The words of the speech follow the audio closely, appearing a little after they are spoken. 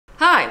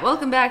Hi,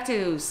 welcome back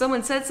to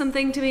Someone Said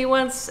Something to Me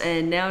Once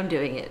and Now I'm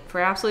Doing It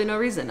for absolutely no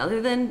reason other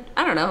than,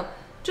 I don't know,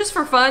 just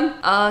for fun.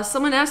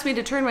 Someone asked me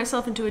to turn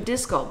myself into a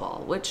disco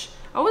ball, which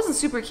I wasn't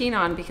super keen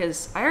on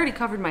because I already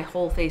covered my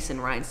whole face in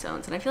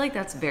rhinestones and I feel like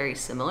that's very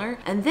similar.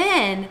 And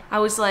then I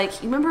was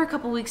like, you remember a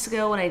couple weeks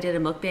ago when I did a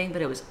mukbang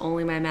but it was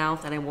only my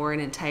mouth and I wore an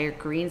entire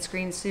green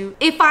screen suit?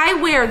 If I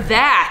wear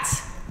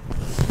that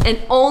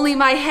and only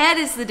my head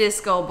is the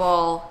disco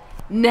ball,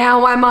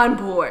 now I'm on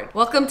board.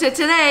 Welcome to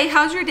today.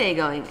 How's your day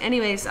going?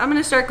 Anyways, I'm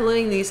gonna start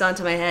gluing these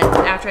onto my head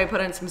after I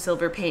put on some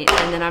silver paint,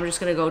 and then I'm just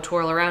gonna go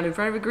twirl around in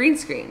front of a green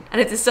screen. And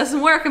if this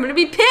doesn't work, I'm gonna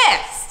be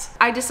pissed.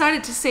 I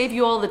decided to save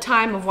you all the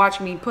time of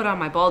watching me put on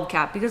my bald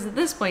cap because at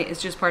this point, it's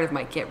just part of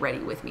my get ready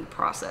with me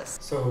process.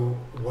 So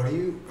what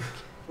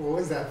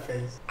was that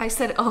face? I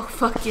said, oh,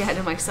 fuck yeah,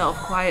 to myself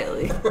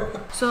quietly.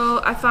 So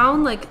I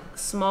found like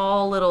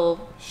small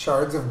little...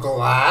 Shards of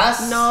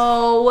glass?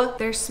 No,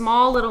 they're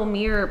small little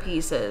mirror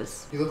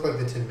pieces. You look like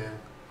the Tin Man.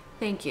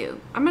 Thank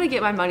you. I'm gonna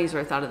get my money's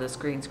worth out of this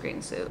green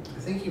screen suit. I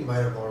think you might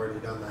have already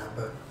done that,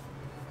 but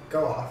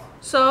go off.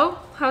 So,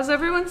 how's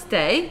everyone's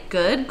day?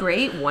 Good,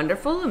 great,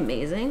 wonderful,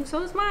 amazing.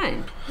 So is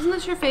mine. Isn't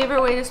this your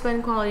favorite way to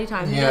spend quality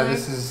time together? Yeah,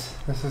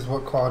 this is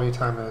what quality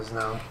time is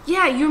now.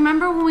 Yeah, you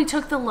remember when we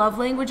took the love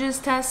languages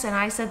test and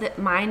I said that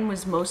mine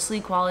was mostly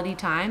quality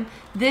time?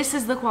 This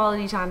is the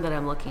quality time that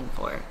I'm looking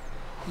for.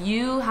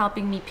 You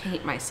helping me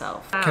paint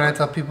myself. Can I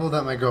tell people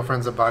that my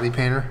girlfriend's a body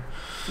painter?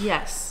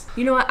 Yes.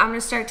 You know what? I'm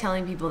gonna start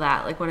telling people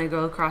that. Like when I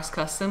go across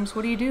customs,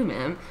 what do you do,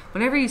 man?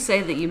 Whenever you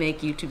say that you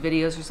make YouTube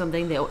videos or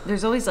something,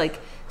 there's always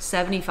like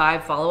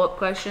 75 follow-up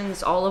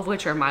questions, all of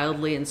which are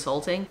mildly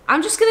insulting.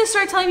 I'm just gonna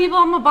start telling people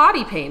I'm a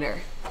body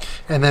painter.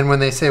 And then when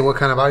they say what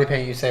kind of body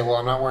paint, you say, well,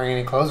 I'm not wearing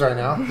any clothes right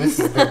now. This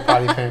is big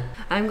body paint.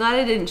 I'm glad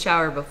I didn't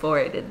shower before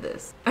I did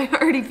this. I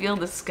already feel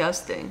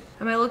disgusting.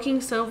 Am I looking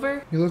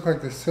silver? You look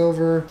like the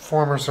silver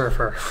former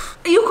surfer.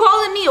 Are you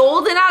calling me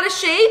old and out of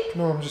shape?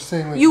 No, I'm just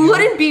saying like you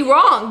wouldn't be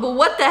wrong, but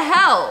what the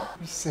hell?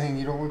 I'm just saying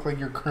you don't look like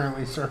you're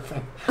currently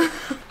surfing.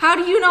 How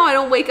do you know I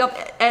don't wake up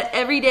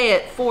every day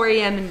at 4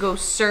 a.m. and go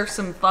surf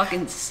some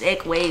fucking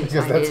sick waves?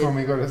 Because that's when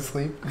we go to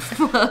sleep.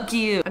 Fuck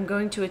you. I'm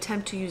going to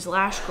attempt to use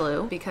lash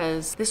glue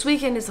because this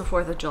weekend is the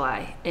 4th of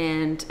July.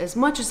 And as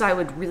much as I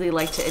would really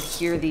like to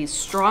adhere these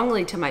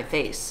strongly to my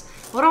face,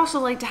 I would also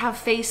like to have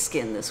face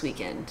skin this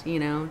weekend, you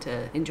know,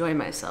 to enjoy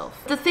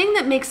myself. The thing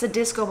that makes a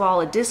disco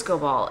ball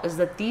is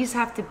that these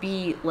have to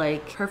be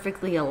like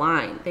perfectly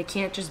aligned. They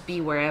can't just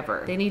be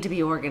wherever. They need to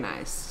be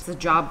organized. It's a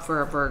job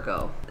for a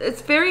Virgo.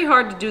 It's very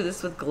hard to do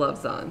this with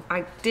gloves on.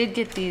 I did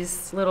get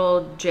these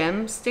little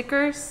gem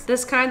stickers.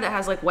 This kind that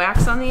has like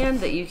wax on the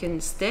end that you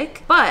can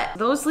stick, but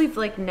those leave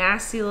like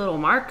nasty little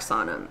marks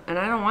on them. And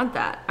I don't want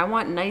that. I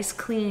want nice,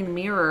 clean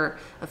mirror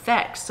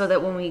effects so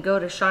that when we go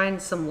to shine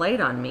some light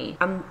on me,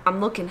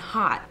 I'm looking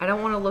hot. I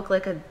don't want to look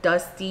like a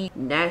dusty,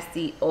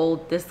 nasty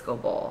old disco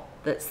ball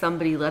that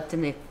somebody left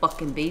in their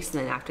fucking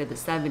basement after the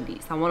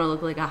 70s. I want to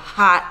look like a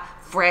hot,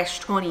 fresh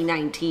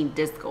 2019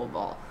 disco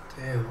ball.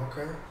 Damn,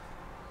 okay.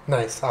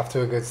 Nice, off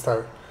to a good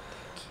start.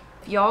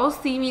 If y'all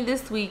see me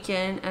this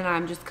weekend and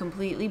I'm just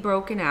completely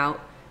broken out,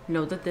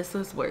 know that this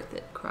was worth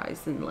it.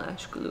 Cries and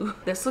lash glue.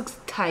 This looks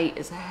tight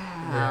as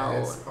hell.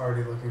 Yeah, it's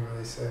already looking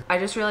really sick. I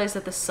just realized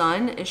that the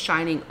sun is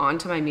shining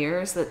onto my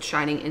mirrors, that's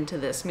shining into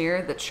this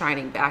mirror, that's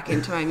shining back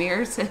into my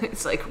mirrors, and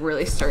it's like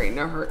really starting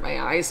to hurt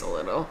my eyes a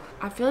little.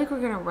 I feel like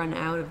we're gonna run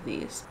out of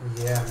these.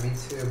 Yeah, me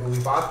too, but we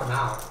bought them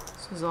out.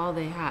 This was all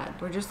they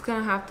had. We're just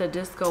gonna have to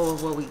disco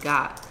with what we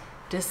got.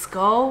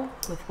 Disco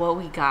with what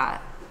we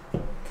got.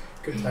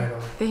 Good title.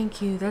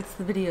 Thank you. That's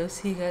the video.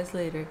 See you guys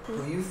later.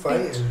 Who are you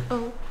fighting? Bitch.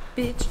 Oh,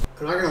 bitch.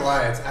 I'm not gonna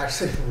lie, it's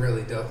actually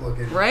really dope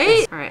looking.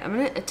 Right? Alright, I'm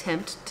gonna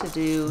attempt to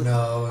do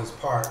nose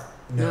part.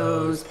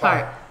 Nose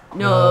part.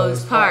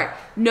 Nose part.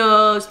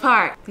 Nose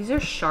part. These are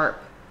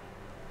sharp.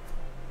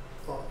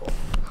 Oh.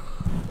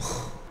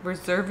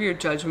 Reserve your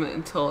judgment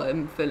until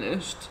I'm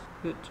finished.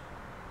 Bitch.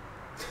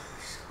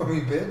 Call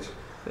me bitch?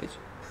 Bitch.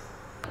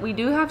 We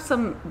do have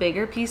some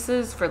bigger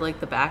pieces for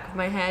like the back of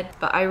my head,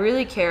 but I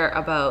really care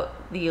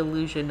about the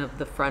illusion of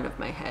the front of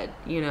my head,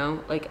 you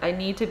know? Like I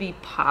need to be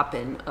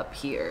popping up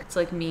here. It's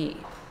like me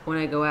when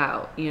I go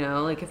out, you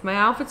know? Like if my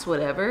outfit's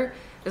whatever,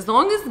 as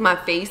long as my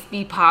face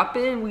be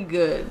popping, we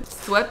good.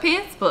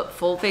 Sweatpants, but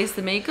full face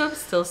of makeup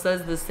still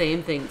says the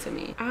same thing to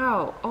me.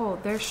 Ow, oh,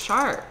 they're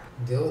sharp.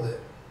 Deal with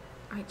it.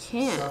 I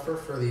can't. Suffer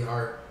for the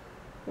art.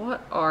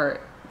 What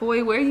art?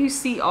 Boy, where you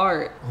see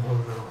art?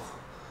 Oh no.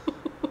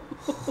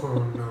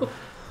 Oh no.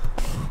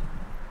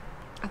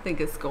 I think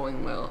it's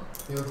going well.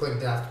 You look like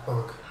Daft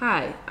Punk.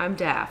 Hi, I'm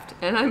Daft,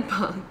 and I'm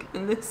Punk,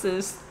 and this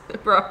is the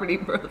Property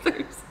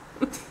Brothers.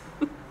 Oh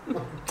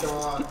my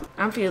god.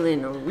 I'm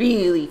feeling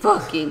really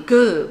fucking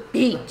good,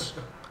 bitch.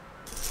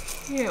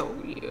 Hell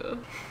yeah.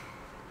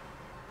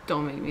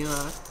 Don't make me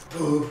laugh.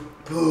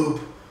 Poop, poop.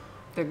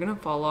 They're gonna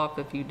fall off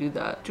if you do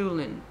that.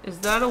 Julien, is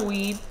that a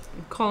weed?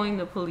 I'm calling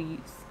the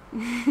police.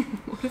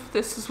 What if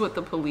this is what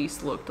the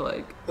police looked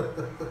like?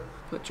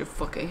 Put your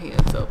fucking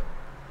hands up.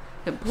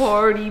 And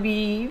party,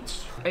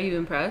 bitch. Are you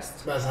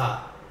impressed? That's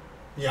hot.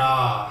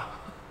 Yeah.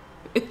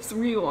 It's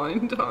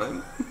rewind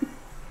time.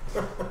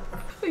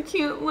 I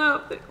can't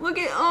laugh. Look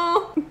at,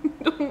 oh,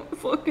 don't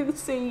fucking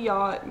say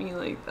yaw at me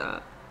like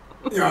that.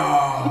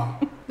 Yeah.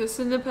 This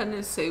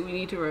Independence Day, we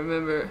need to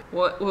remember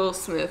what Will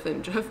Smith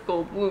and Jeff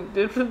Goldblum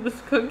did for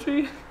this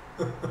country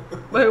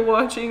by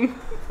watching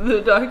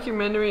the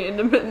documentary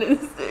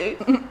Independence Day.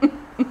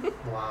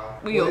 Wow.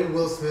 What did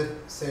Will Smith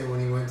say when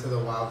he went to the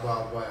Wild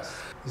Wild West?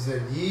 He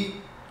said, yeet,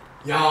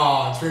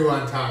 yaw, it's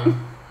rewind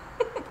time.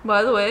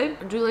 By the way,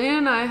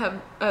 Julian and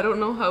I don't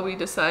know how we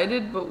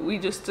decided, but we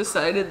just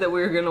decided that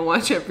we were going to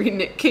watch every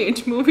Nick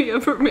Cage movie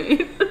ever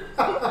made.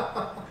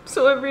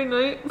 So every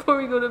night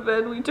before we go to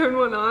bed, we turn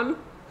one on,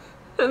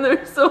 and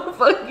they're so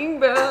fucking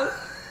bad.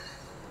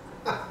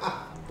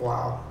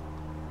 Wow.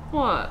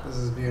 What? This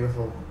is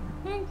beautiful.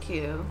 Thank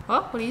you.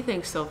 Well, what do you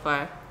think so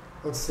far?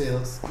 Let's see,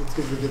 let's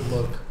give it a good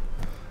look.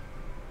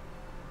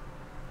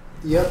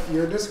 Yep,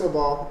 you're a disco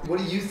ball. What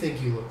do you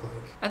think you look like?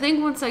 I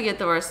think once I get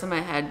the rest of my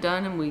head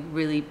done and we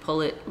really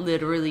pull it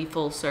literally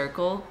full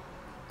circle,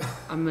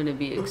 I'm gonna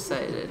be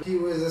excited. He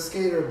was a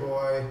skater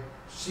boy.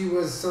 She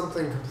was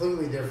something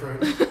completely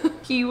different.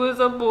 He was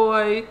a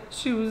boy.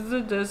 She was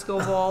a disco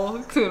ball.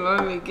 Could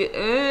I make it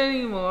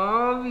any more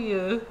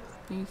obvious?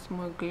 Need some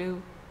more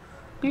glue.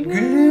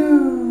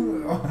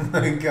 Glue! Oh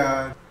my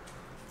god.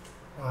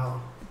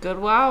 Wow. Good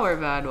wow or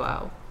bad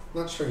wow?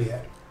 Not sure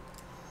yet.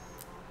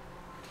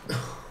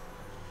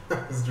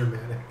 That was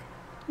dramatic.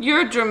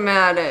 You're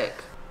dramatic.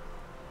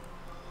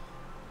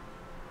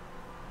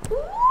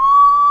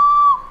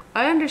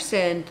 I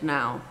understand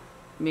now,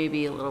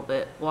 maybe a little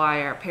bit,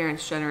 why our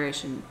parents'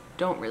 generation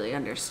don't really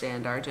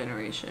understand our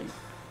generation.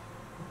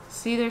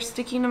 See, they're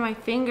sticking to my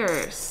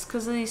fingers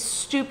because of these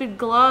stupid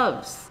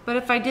gloves. But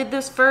if I did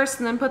this first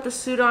and then put the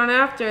suit on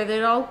after,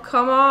 they'd all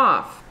come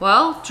off.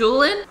 Well,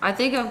 Julian, I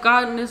think I've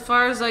gotten as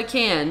far as I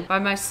can by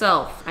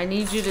myself. I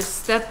need you to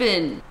step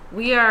in.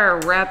 We are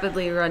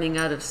rapidly running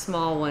out of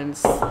small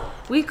ones.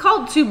 We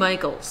called 2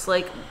 Michaels.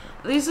 Like,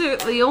 these are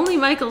the only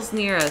Michaels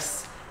near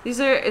us.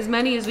 These are as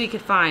many as we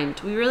could find.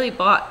 We really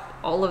bought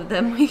all of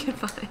them we could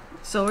find.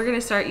 So we're gonna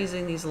start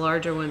using these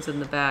larger ones in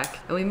the back.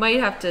 And we might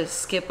have to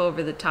skip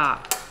over the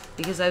top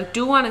because I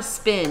do want to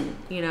spin,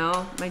 you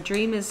know? My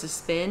dream is to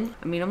spin.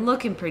 I mean, I'm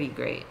looking pretty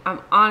great.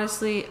 I've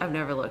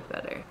never looked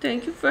better.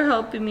 Thank you for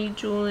helping me,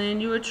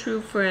 Julian. You're a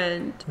true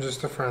friend.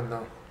 Just a friend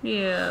though.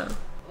 Yeah.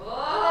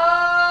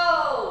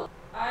 Whoa!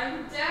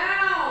 I'm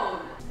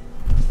down!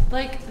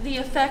 Like, the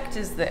effect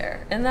is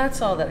there, and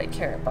that's all that I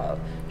care about.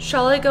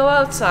 Shall I go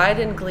outside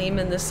and gleam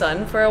in the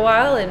sun for a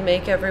while and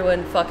make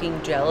everyone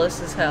fucking jealous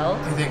as hell?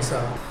 I think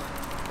so.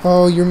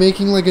 Oh, you're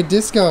making like a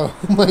disco.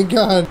 Oh my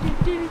god.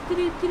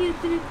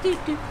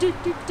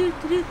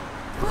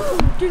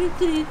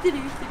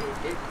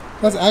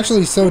 That's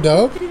actually so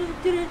dope.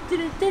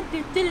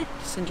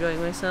 Just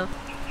enjoying myself.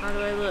 How do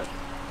I look?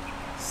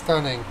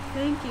 Stunning.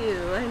 Thank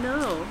you, I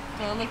know.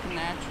 Do I look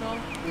natural?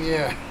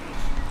 Yeah.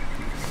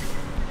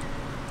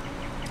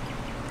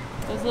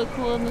 Does it look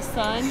cool in the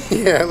sun?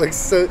 Yeah, it looks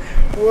so...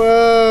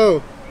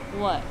 Whoa!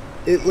 What?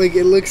 It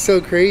looks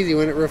so crazy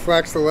when it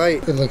reflects the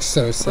light. It looks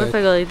so sick. What if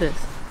I go like this?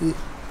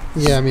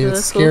 Yeah, I mean,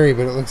 it's scary,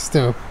 but it looks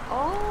dope.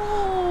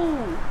 Oh!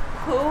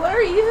 Who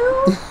are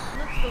you? Looks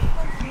so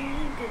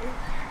fucking good.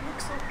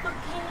 Looks so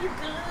fucking good.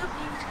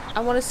 I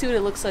want to see what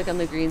it looks like on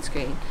the green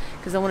screen.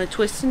 Because I want to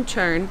twist and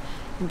turn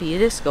and be a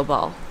disco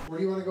ball. Where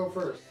do you want to go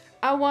first?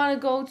 I want to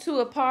go to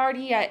a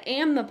party. I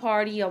am the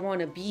party. I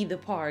want to be the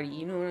party.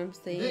 You know what I'm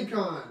saying?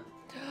 VidCon.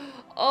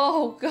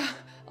 Oh, God.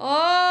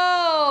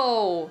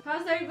 Oh!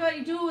 How's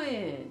everybody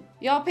doing?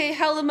 Y'all pay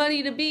hella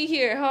money to be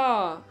here,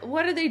 huh?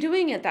 What are they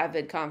doing at that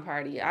VidCon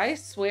party? I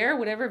swear,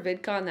 whatever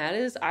VidCon that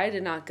is, I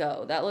did not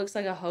go. That looks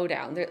like a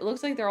hoedown. It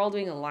looks like they're all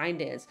doing a line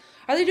dance.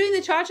 Are they doing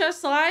the cha-cha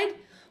slide?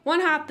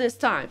 One hop this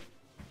time.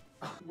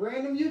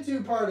 Random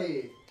YouTube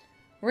party.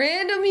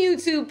 Random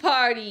YouTube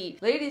party.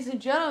 Ladies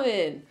and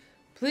gentlemen,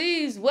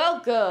 please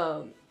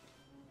welcome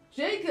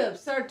Jacob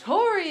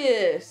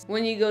Sartorius.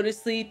 When you go to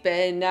sleep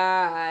at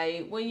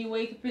night, when you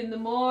wake up in the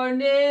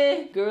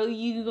morning, girl,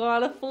 you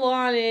gotta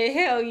flaunt it.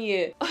 Hell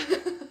yeah.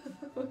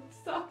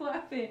 Stop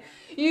laughing.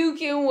 You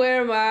can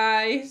wear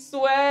my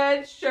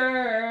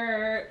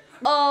sweatshirt.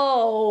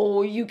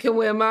 Oh, you can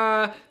wear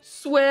my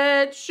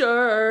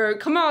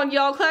sweatshirt. Come on,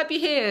 y'all, clap your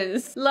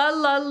hands. La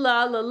la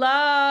la la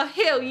la.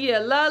 Hell yeah,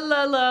 la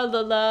la la la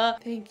la.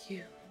 Thank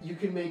you. You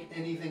can make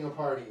anything a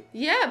party.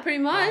 Yeah, pretty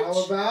much.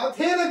 How about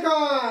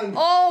TanaCon?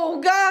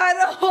 Oh,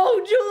 God.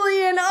 Oh,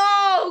 Julian.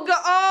 Oh,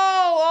 God.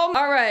 Oh.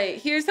 All right.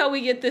 Here's how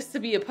we get this to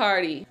be a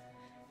party.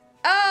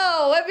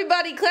 Oh,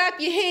 everybody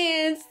clap your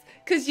hands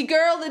because your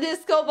girl, the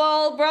disco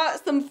ball,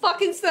 brought some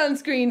fucking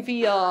sunscreen for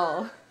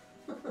y'all.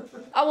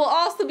 I will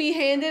also be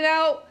handing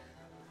out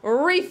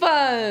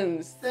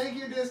refunds. Thank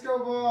you, disco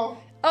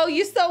ball. Oh,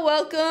 you're so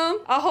welcome.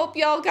 I hope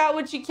y'all got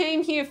what you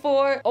came here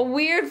for. A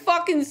weird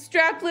fucking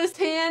strapless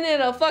tan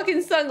and a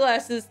fucking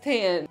sunglasses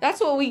tan. That's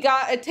what we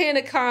got at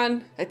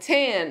TanaCon, a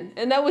tan.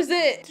 And that was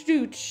it.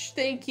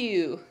 Thank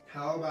you.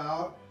 How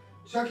about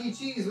Chuck E.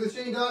 Cheese with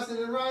Shane Dawson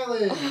and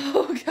Riley.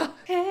 Oh god.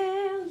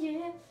 Hell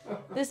yeah.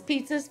 This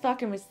pizza's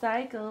fucking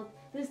recycled.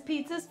 This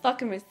pizza's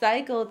fucking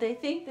recycled. They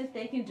think that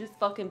they can just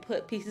fucking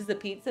put pieces of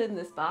pizza in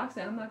this box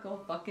and I'm not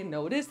gonna fucking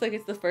notice. Like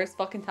it's the first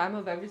fucking time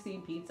I've ever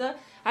seen pizza.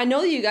 I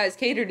know you guys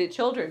cater to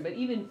children, but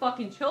even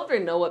fucking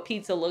children know what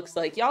pizza looks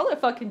like. Y'all are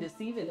fucking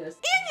deceiving us.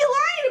 And you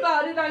lied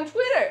about it on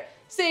Twitter,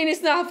 saying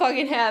it's not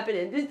fucking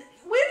happening.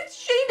 Where did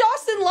Shane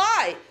Dawson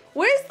lie?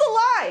 Where's the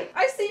lie?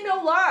 I see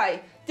no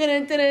lie. A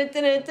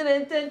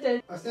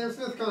Sam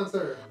Smith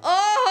concert.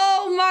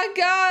 Oh my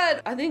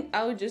god. I think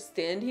I would just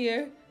stand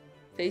here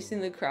facing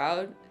the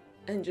crowd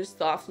and just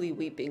softly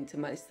weeping to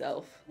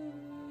myself.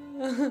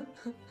 Where do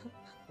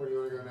you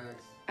want to go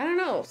next? I don't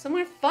know,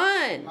 somewhere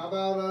fun. How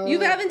about you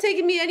haven't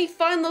taken me any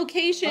fun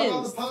locations. How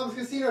about the Palms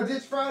Casino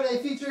Ditch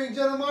Friday featuring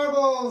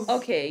JennaKermarbles?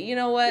 Okay, you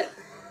know what?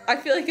 I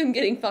feel like I'm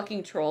getting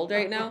fucking trolled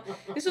right now.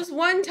 This was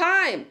one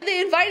time. They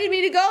invited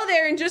me to go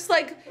there and just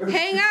like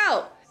hang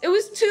out. It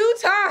was 2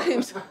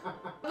 times.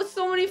 With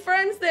so many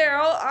friends there.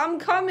 Oh, I'm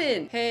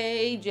coming.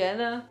 Hey,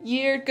 Jenna,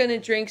 you're gonna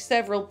drink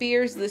several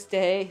beers this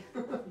day.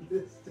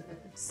 This day.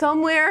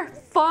 Somewhere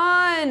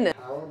fun.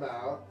 How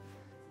about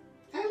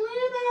Atlanta?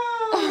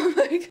 Oh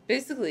my god.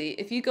 Basically,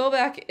 if you go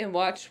back and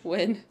watch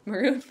when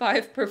Maroon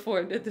 5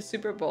 performed at the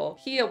Super Bowl,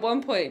 he at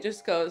one point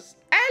just goes,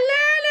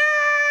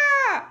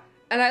 Atlanta!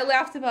 And I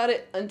laughed about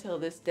it until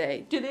this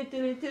day. Atlanta!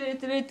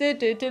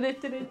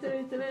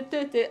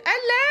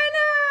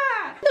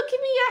 Look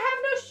at me, I have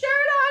no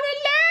shirt on,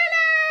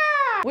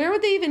 Atlanta! Where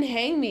would they even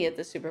hang me at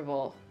the Super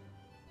Bowl?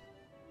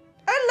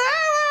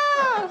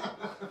 Atlanta!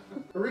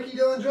 A Ricky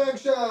Dillon drag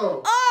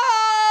show.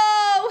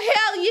 Oh,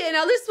 hell yeah.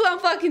 Now this is what I'm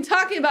fucking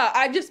talking about.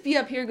 I'd just be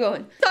up here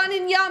going, fun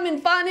and yum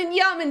and fun and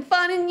yum and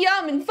fun and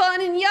yum and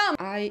fun and yum.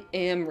 I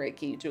am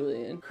Ricky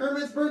Julien.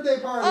 Kermit's birthday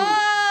party.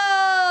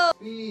 Oh!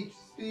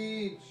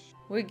 Speech.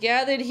 We're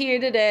gathered here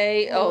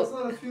today. Oh, it's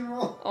not a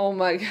funeral. Oh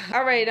my god.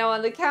 All right, now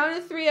on the count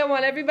of 3, I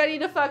want everybody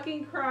to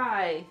fucking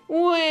cry.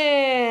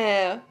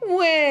 Where?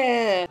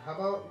 How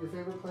about your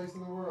favorite place in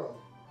the world?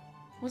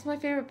 What's my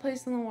favorite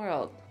place in the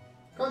world?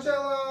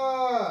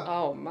 Coachella!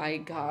 Oh my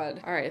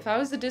god. All right, if I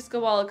was the disco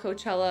ball at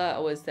Coachella, I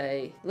would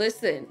say,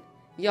 listen,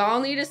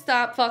 y'all need to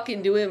stop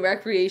fucking doing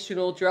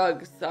recreational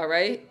drugs, all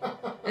right?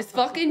 It's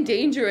fucking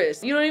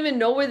dangerous. You don't even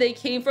know where they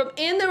came from,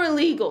 and they're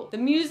illegal. The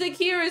music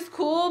here is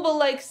cool, but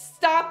like,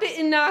 stop it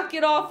and knock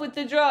it off with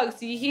the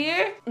drugs, you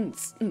hear?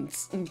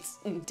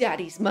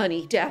 Daddy's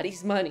money,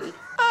 daddy's money.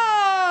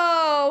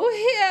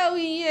 Oh, hell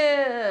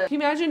yeah. Can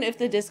you imagine if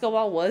the disco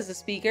ball was a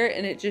speaker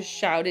and it just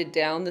shouted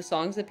down the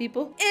songs of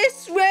people?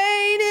 It's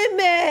raining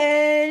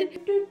men.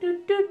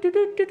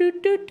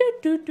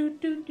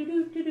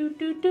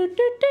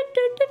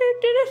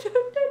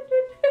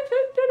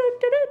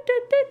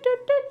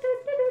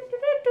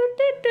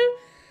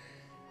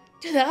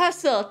 To the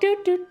hustle.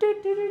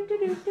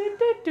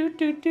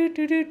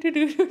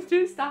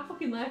 Stop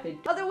fucking laughing.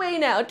 Other way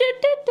now.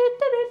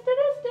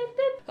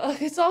 Ugh,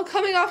 it's all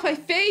coming off my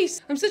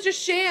face. I'm such a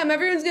sham.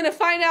 Everyone's gonna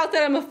find out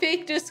that I'm a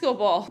fake disco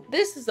ball.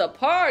 This is a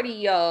party,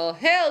 y'all.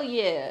 Hell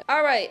yeah.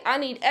 All right, I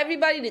need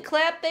everybody to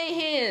clap their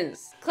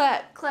hands.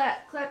 Clap,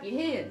 clap, clap your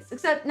hands.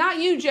 Except not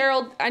you,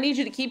 Gerald. I need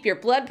you to keep your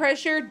blood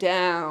pressure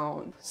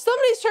down.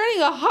 Somebody's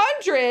turning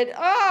 100.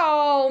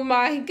 Oh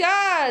my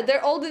God.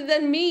 They're older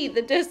than me,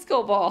 the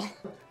disco ball.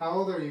 How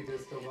old are you,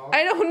 disco ball?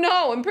 I don't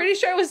know. I'm pretty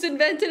sure it was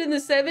invented in the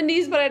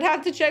 70s, but I'd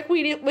have to check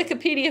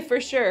Wikipedia for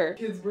sure.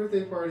 Kid's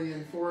birthday party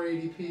in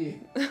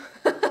 480p.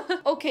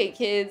 Okay,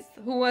 kids,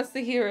 who wants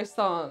to hear a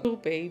song? Do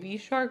baby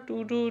shark,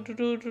 do do do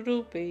do do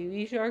do,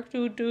 baby shark,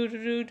 do do do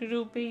do do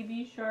do,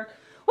 baby shark.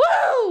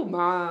 Woo!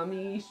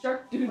 Mommy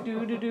shark, do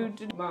do do do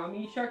do,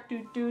 mommy shark,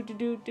 do do do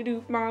do do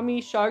do,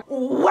 mommy shark.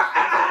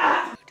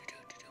 Wah!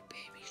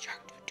 Baby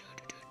shark, do do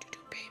do do do,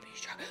 baby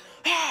shark.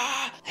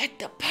 Ah! Let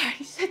the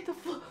parties hit the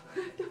floor.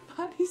 Let the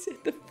parties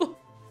hit the floor.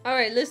 All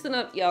right, listen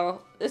up,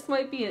 y'all. This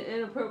might be an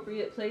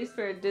inappropriate place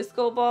for a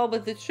disco ball,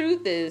 but the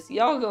truth is,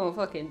 y'all gonna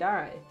fucking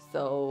die.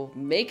 So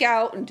make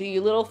out and do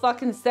your little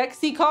fucking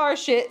sexy car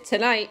shit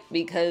tonight,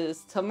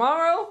 because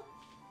tomorrow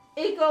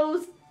it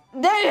goes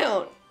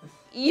down.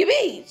 You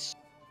beach.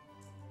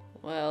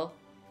 Well,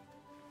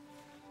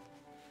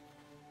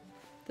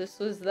 this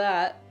was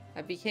that.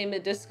 I became a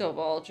disco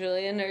ball.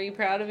 Julien, are you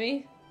proud of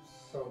me?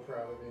 So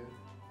proud of you.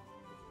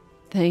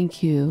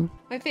 Thank you.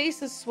 My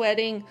face is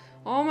sweating.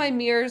 All my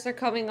mirrors are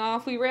coming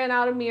off. We ran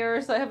out of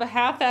mirrors. I have a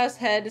half-ass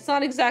head. It's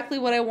not exactly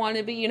what I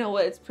wanted, but you know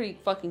what? It's pretty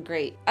fucking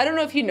great. I don't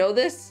know if you know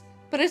this,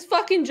 but it's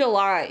fucking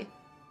July.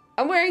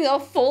 I'm wearing a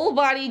full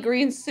body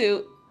green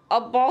suit,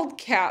 a bald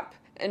cap,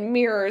 and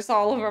mirrors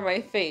all over my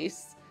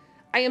face.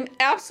 I am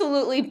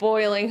absolutely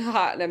boiling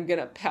hot and I'm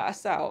gonna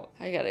pass out.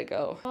 I gotta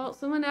go. Well,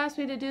 someone asked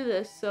me to do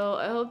this, so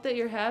I hope that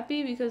you're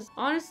happy because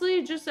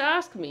honestly, just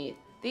ask me.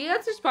 The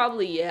answer's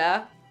probably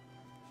yeah.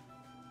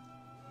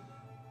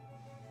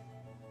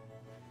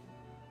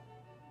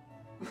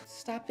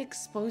 Stop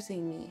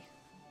exposing me.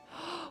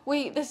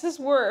 Wait, this is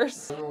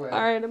worse.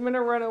 Alright, I'm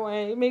gonna run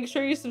away. Make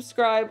sure you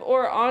subscribe.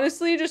 Or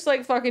honestly, just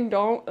like fucking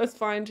don't. That's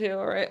fine too,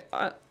 alright?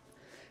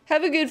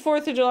 Have a good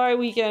 4th of July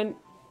weekend.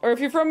 Or if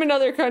you're from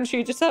another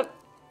country, just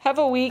have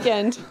a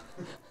weekend.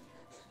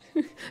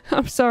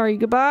 I'm sorry.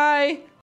 Goodbye.